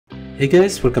Hey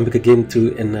guys, welcome back again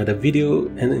to another video,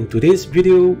 and in today's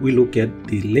video we look at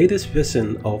the latest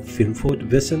version of FilmForth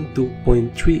version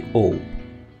 2.30.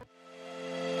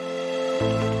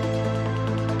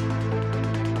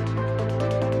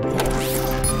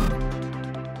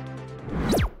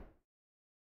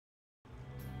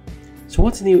 So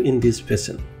what's new in this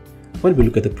version? When we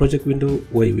look at the project window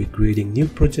where we're creating new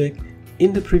project,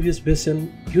 in the previous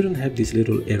version you don't have this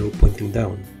little arrow pointing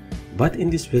down. But in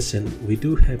this version we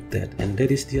do have that, and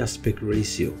that is the aspect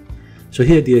ratio. So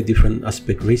here there are different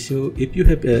aspect ratio. If you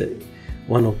have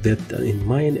one of that in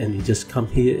mind, and you just come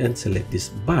here and select this.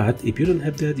 But if you don't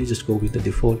have that, you just go with the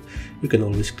default. You can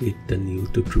always click the new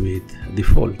to create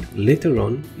default. Later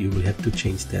on you will have to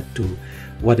change that to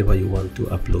whatever you want to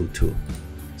upload to.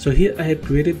 So here I have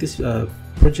created this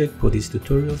project for this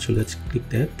tutorial, so let's click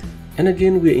that. And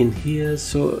again we're in here,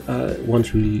 so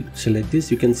once we select this,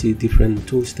 you can see different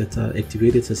tools that are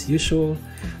activated as usual,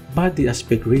 but the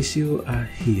aspect ratio are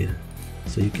here,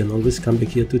 so you can always come back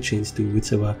here to change to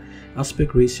whichever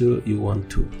aspect ratio you want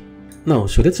to. Now,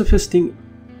 so that's the first thing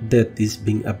that is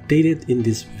being updated in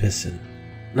this version.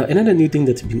 Now another new thing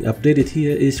that's being updated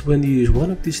here is when you use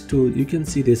one of these tools, you can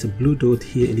see there's a blue dot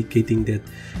here indicating that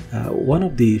one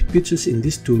of the features in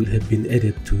this tool have been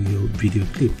added to your video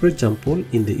clip. For example,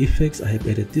 in the effects I have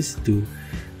added this to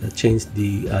change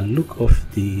the look of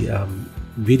the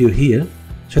video here.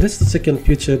 So that's the second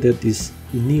feature that is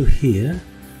new here.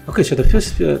 Okay, so the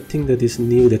first thing that is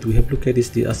new that we have looked at is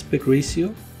the aspect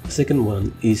ratio. The second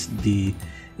one is the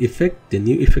effect. The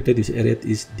new effect that is added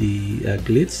is the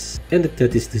glitch, and the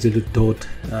third is this little dot,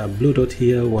 blue dot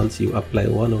here. Once you apply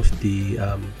one of the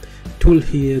tool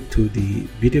here to the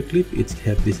video clip, it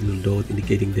have this little dot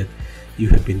indicating that you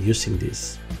have been using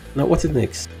this. Now what's the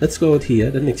next? Let's go out here.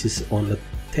 The next is on the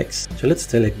text. So let's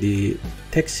select the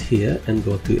text here and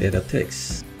go to edit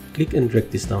text. Click and drag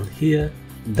this down here,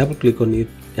 double click on it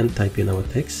and type in our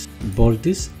text. Bold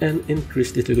this and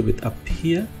increase it a little bit up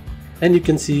here. And you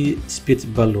can see speech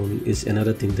balloon is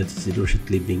another thing that is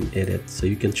recently being added. So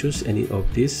you can choose any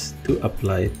of this to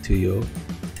apply to your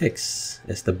text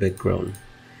as the background.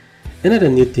 Another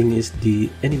new thing is the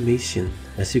animation.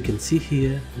 As you can see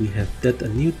here, we have that a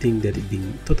new thing that is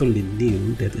being totally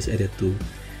new that is added to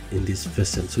in this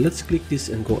version. So let's click this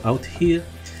and go out here,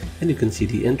 and you can see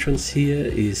the entrance here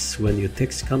is when your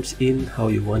text comes in, how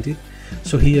you want it.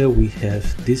 So here we have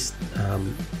this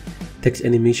text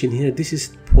animation here. This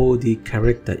is for the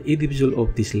character, individual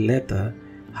of this letter,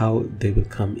 how they will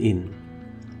come in.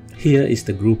 Here is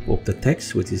the group of the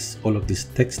text, which is all of this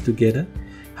text together,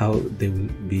 how they will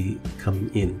be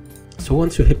coming in. So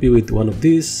once you're happy with one of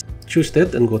these, choose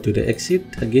that and go to the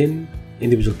exit. Again,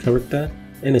 individual character,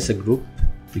 and as a group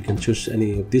you can choose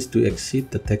any of this to exit,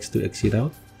 the text to exit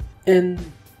out, and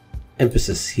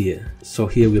emphasis here. So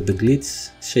here we have the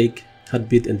glitch, shake,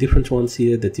 heartbeat, and different ones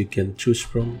here that you can choose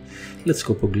from. Let's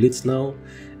go for glitch now,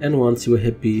 and once you are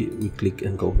happy we click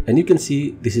and go, and you can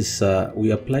see this is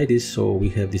we apply this, so we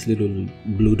have this little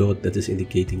blue dot that is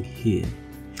indicating here.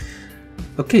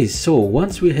 Okay, so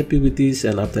once we're happy with this,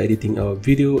 and after editing our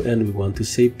video and we want to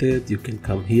save that, you can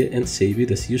come here and save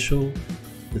it as usual.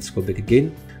 Let's go back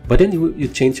again. But then you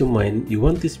change your mind, you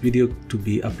want this video to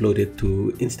be uploaded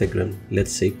to Instagram,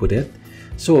 let's say for that.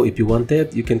 So if you want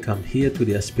that, you can come here to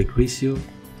the aspect ratio.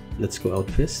 Let's go out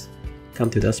first, come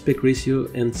to the aspect ratio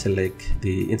and select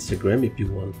the Instagram if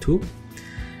you want to.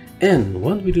 And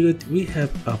once we do that, we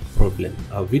have a problem.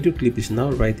 Our video clip is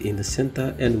now right in the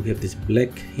center, and we have this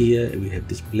black here, we have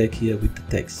this black here with the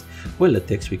text. Well, the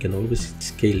text we can always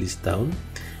scale this down,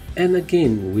 and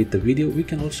again with the video we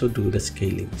can also do the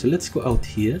scaling. So let's go out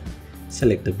here,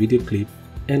 select the video clip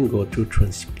and go to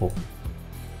transform.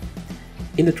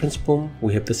 In the transform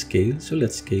we have the scale, so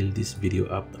let's scale this video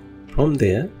up. From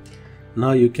there,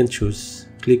 now you can choose,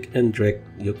 click and drag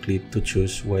your clip to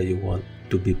choose where you want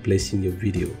to be placing your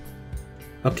video.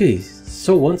 Okay,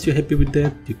 so once you're happy with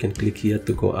that, you can click here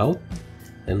to go out,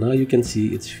 and now you can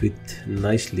see it's fit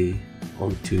nicely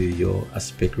onto your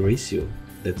aspect ratio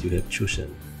that you have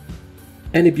chosen.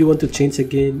 And if you want to change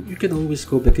again, you can always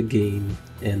go back again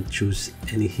and choose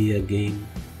any here again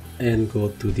and go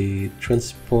to the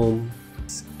transform,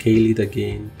 scale it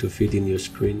again to fit in your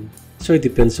screen. So it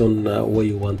depends on where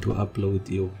you want to upload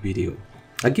your video.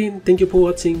 Again, thank you for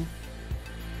watching,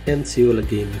 and see you all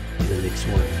again in the next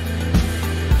one.